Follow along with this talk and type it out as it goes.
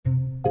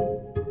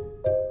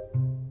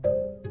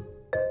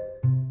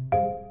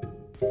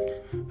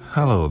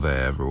Hello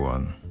there,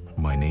 everyone.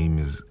 My name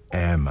is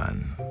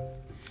Airman,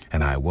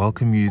 and I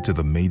welcome you to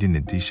the maiden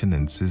edition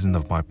and season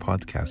of my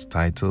podcast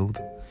titled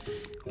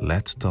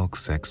Let's Talk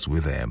Sex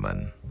with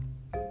Airman.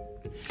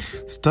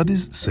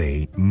 Studies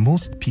say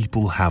most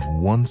people have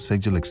one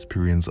sexual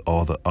experience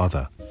or the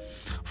other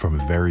from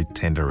a very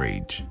tender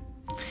age,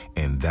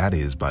 and that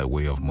is by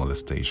way of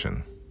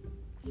molestation.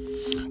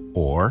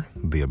 Or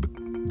they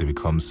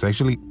become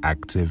sexually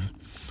active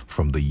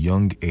from the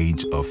young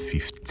age of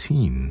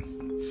 15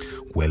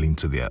 well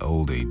into their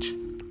old age.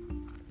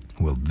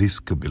 Well, this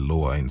could be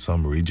lower in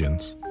some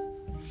regions.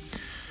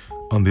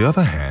 On the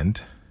other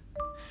hand,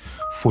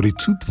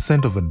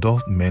 42% of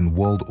adult men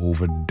world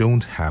over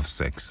don't have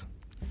sex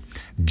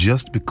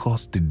just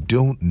because they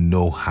don't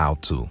know how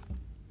to.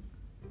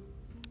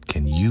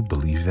 Can you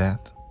believe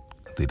that?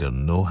 They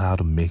don't know how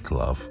to make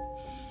love.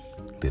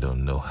 They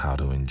don't know how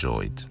to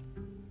enjoy it.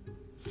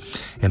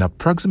 And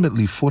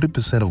approximately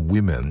 40% of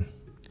women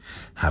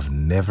have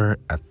never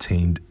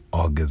attained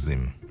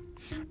orgasm,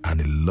 and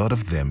a lot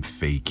of them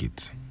fake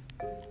it.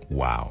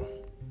 Wow.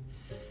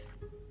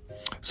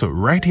 So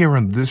right here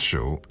on this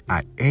show,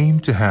 I aim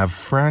to have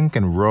frank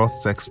and raw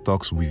sex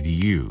talks with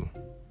you.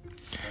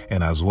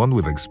 And as one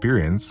with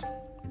experience,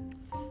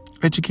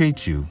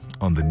 educate you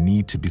on the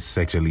need to be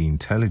sexually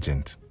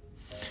intelligent,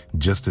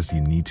 just as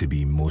you need to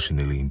be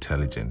emotionally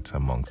intelligent,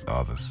 amongst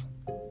others.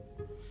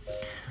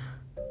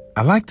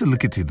 I like to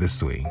look at it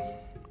this way.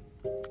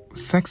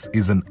 Sex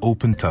is an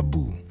open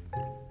taboo.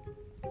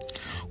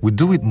 We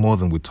do it more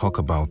than we talk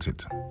about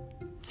it.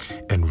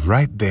 And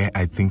right there,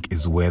 I think,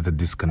 is where the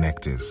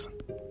disconnect is.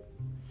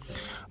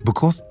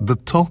 Because the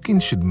talking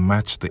should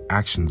match the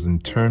actions in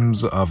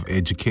terms of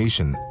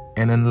education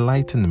and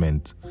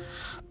enlightenment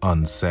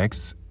on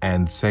sex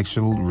and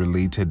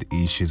sexual-related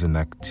issues and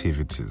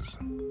activities.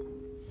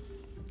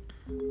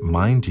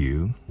 Mind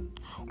you,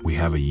 we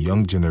have a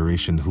young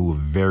generation who are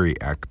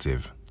very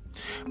active,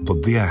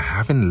 but they are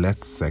having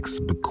less sex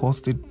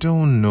because they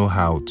don't know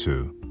how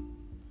to.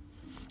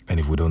 And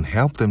if we don't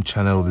help them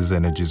channel these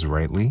energies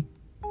rightly,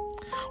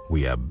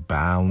 we are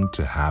bound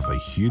to have a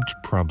huge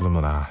problem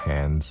on our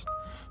hands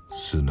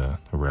sooner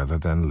rather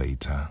than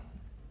later.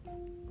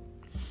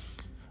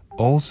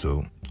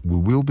 Also, we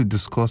will be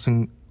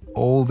discussing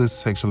all these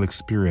sexual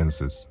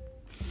experiences,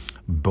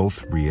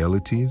 both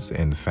realities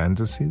and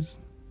fantasies,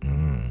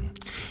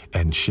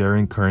 and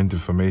sharing current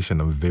information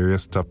on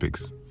various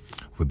topics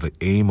with the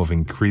aim of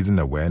increasing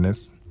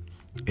awareness,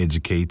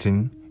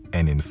 educating,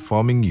 and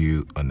informing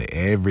you on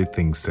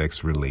everything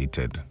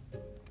sex-related.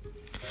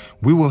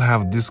 We will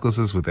have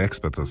discussions with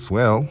experts as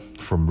well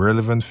from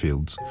relevant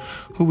fields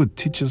who will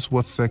teach us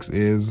what sex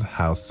is,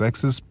 how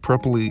sex is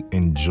properly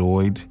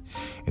enjoyed,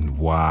 and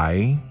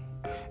why.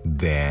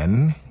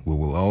 Then we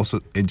will also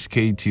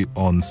educate you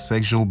on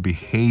sexual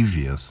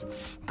behaviors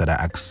that are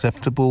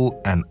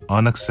acceptable and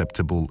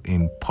unacceptable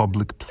in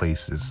public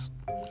places.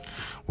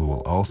 We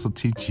will also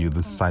teach you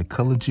the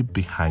psychology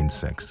behind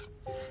sex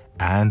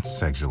and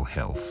sexual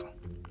health.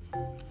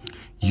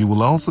 You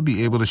will also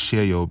be able to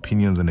share your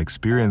opinions and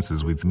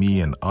experiences with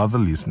me and other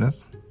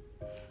listeners,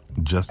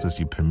 just as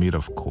you permit,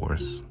 of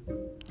course.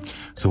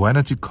 So why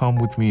don't you come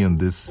with me on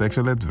this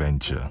sexual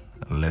adventure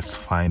and let's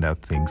find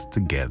out things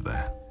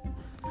together.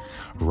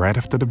 Right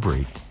after the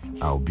break,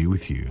 I'll be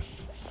with you.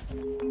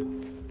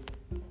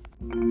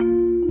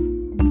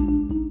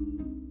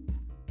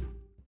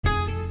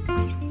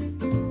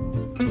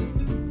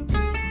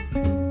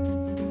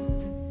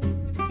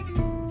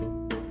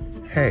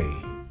 Hey,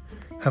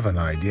 have an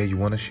idea you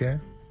want to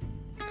share?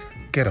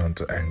 Get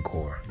onto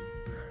Anchor.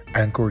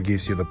 Anchor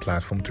gives you the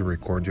platform to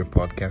record your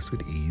podcast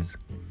with ease,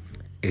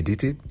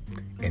 edit it,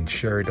 and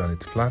share it on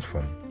its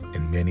platform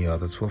and many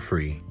others for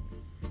free.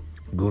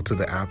 Go to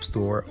the App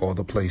Store or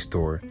the Play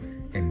Store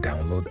and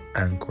download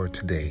Anchor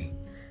today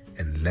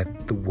and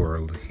let the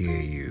world hear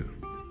you.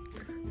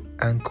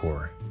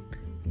 Anchor,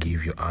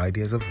 give your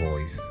ideas a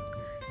voice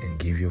and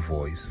give your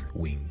voice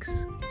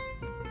wings.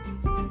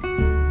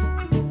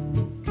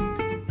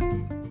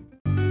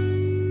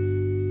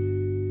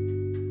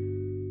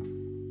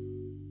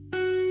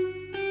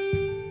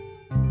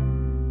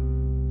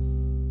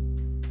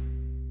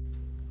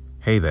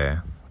 Hey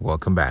there,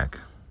 welcome back.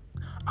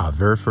 Our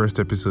very first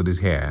episode is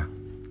here.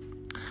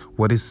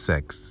 What is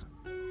sex?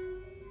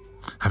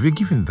 Have you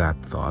given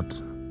that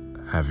thought?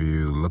 Have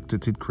you looked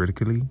at it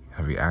critically?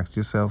 Have you asked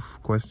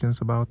yourself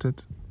questions about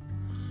it?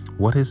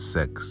 What is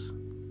sex?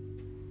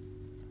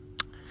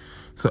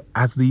 So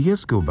as the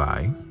years go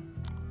by,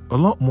 a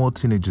lot more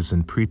teenagers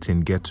and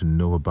preteens get to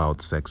know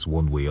about sex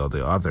one way or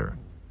the other,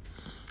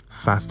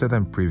 faster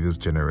than previous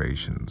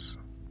generations.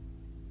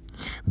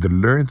 They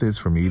learn this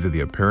from either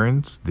their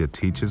parents, their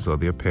teachers, or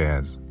their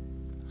peers.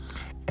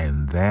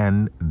 And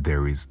then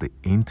there is the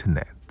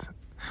internet,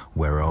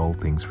 where all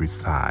things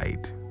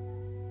reside.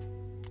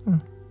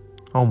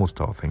 Almost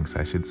all things,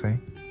 I should say.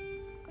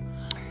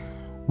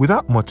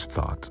 Without much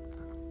thought,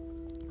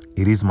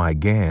 it is my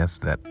guess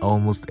that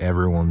almost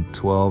everyone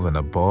 12 and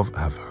above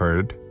have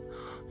heard,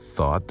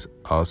 thought,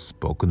 or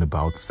spoken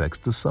about sex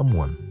to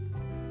someone.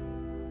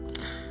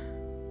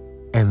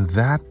 And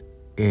that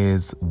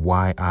is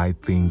why I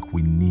think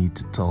we need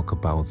to talk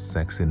about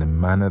sex in a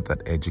manner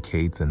that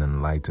educates and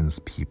enlightens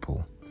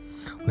people.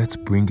 Let's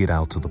bring it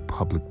out to the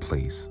public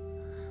place.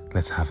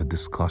 Let's have a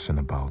discussion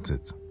about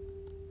it.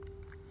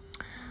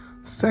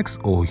 Sex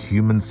or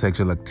human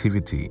sexual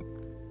activity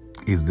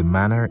is the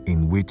manner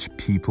in which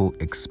people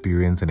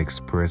experience and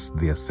express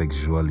their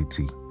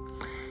sexuality,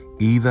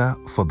 either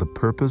for the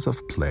purpose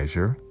of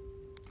pleasure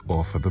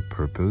or for the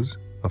purpose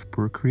of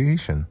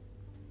procreation,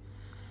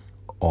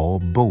 or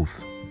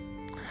both.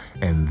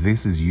 And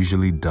this is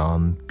usually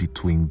done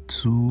between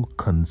two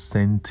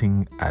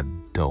consenting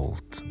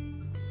adults.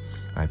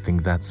 I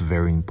think that's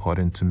very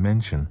important to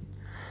mention.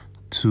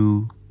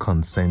 Two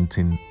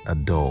consenting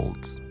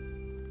adults.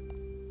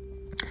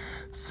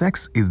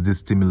 Sex is the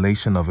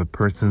stimulation of a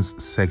person's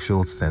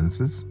sexual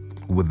senses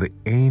with the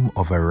aim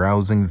of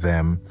arousing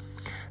them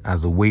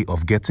as a way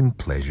of getting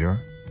pleasure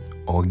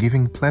or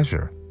giving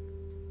pleasure.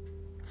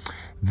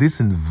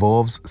 This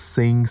involves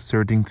saying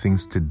certain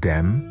things to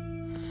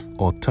them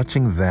or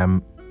touching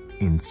them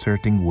in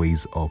certain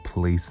ways or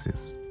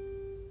places.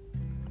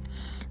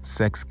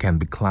 Sex can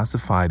be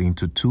classified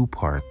into two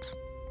parts,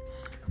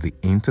 the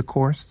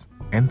intercourse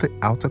and the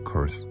outer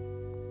course.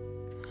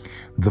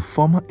 The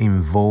former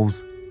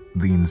involves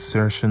the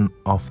insertion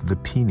of the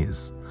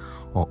penis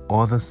or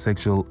other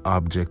sexual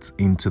objects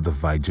into the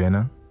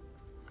vagina,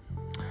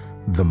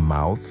 the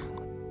mouth,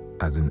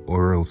 as in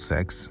oral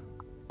sex,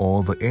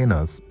 or the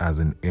anus, as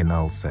in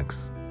anal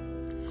sex,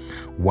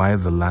 while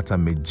the latter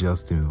may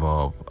just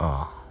involve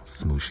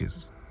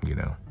smooshes,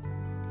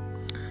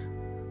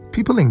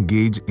 People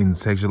engage in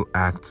sexual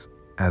acts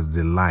as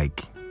they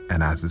like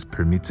and as is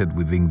permitted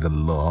within the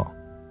law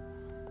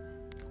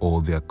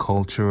or their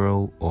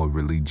cultural or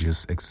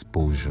religious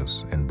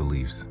exposures and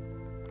beliefs.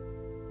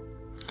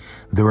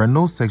 There are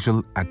no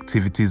sexual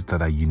activities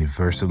that are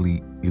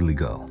universally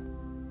illegal.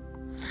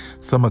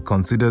 Some are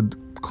considered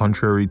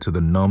contrary to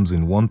the norms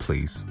in one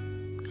place,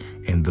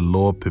 and the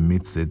law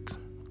permits it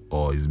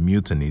or is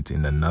muting it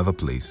in another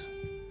place.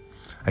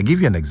 I give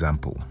you an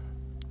example.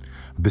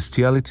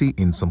 Bestiality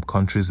in some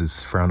countries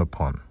is frowned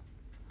upon,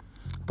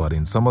 but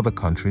in some other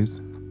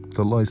countries,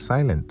 the law is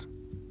silent.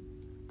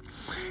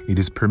 It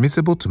is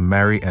permissible to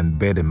marry and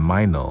bed a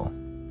minor,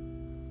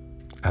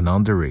 an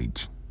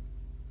underage,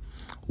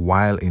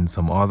 while in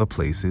some other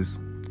places,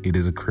 it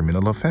is a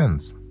criminal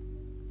offense.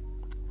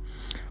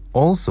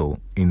 Also,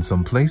 in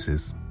some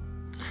places,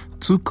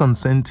 two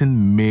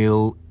consenting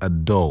male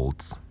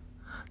adults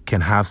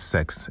can have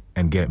sex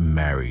and get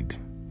married,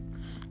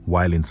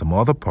 while in some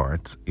other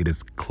parts, it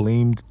is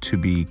claimed to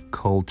be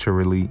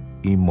culturally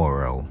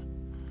immoral.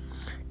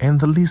 And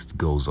the list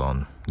goes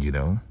on,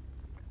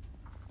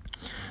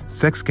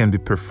 Sex can be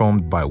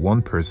performed by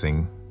one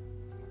person,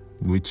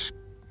 which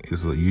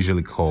is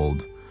usually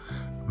called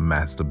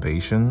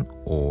masturbation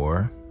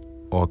or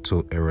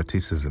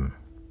autoeroticism,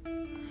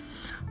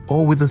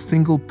 or with a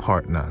single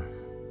partner,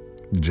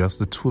 just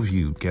the two of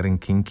you getting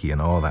kinky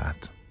and all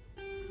that.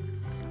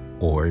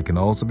 Or it can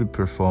also be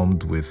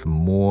performed with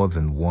more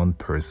than one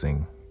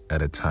person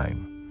at a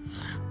time,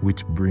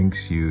 which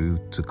brings you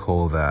to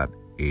call that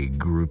a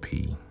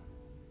groupie.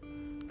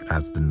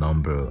 As the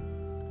number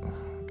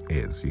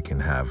is, you can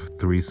have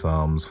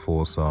threesomes,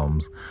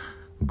 foursomes,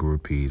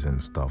 groupies,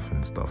 and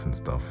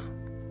stuff.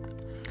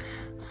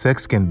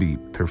 Sex can be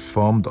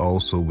performed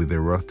also with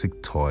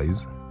erotic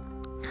toys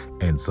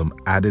and some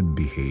added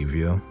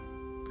behavior,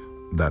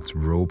 that's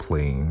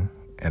role-playing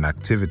and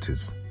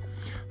activities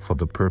for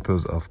the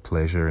purpose of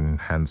pleasure and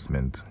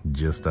enhancement,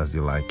 just as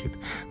you like it.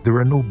 There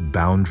are no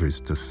boundaries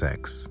to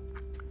sex.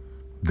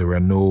 There are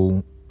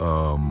no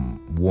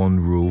one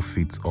rule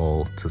fits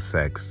all to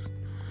sex.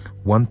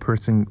 One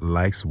person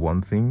likes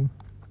one thing,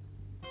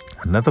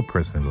 another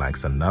person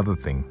likes another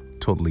thing,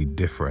 totally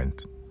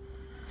different.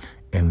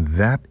 And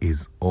that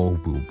is all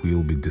we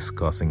will be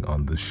discussing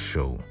on this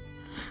show.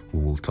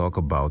 We will talk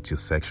about your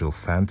sexual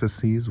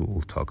fantasies. We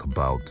will talk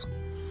about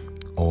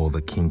all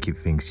the kinky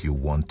things you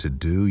want to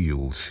do. You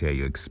will share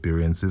your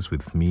experiences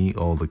with me,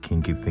 all the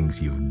kinky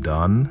things you've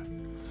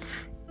done,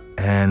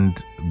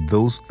 and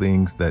those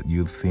things that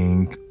you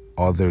think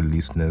other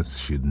listeners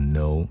should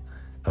know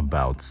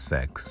about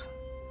sex.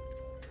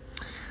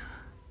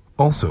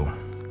 Also,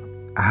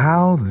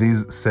 how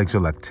these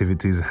sexual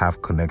activities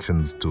have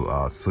connections to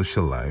our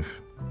social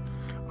life,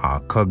 our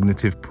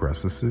cognitive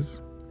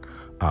processes,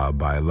 our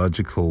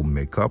biological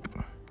makeup,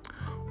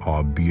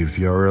 our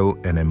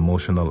behavioral and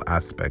emotional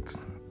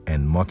aspects,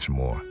 and much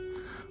more,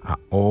 are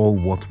all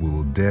what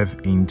we'll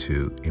delve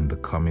into in the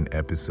coming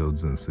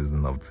episodes and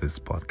season of this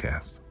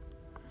podcast.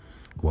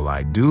 Well,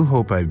 I do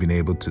hope I've been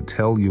able to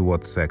tell you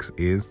what sex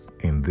is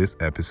in this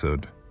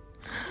episode.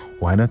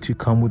 Why not you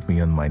come with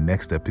me on my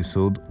next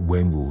episode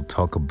when we'll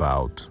talk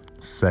about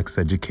sex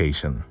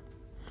education,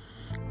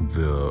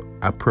 the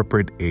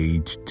appropriate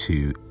age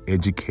to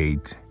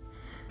educate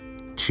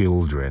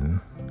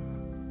children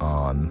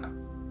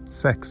on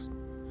sex,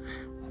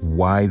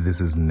 why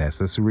this is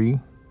necessary,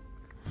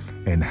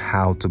 and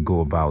how to go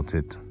about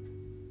it.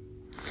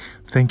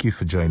 Thank you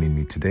for joining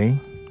me today.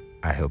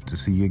 I hope to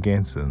see you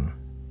again soon.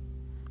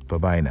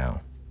 Bye-bye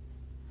now.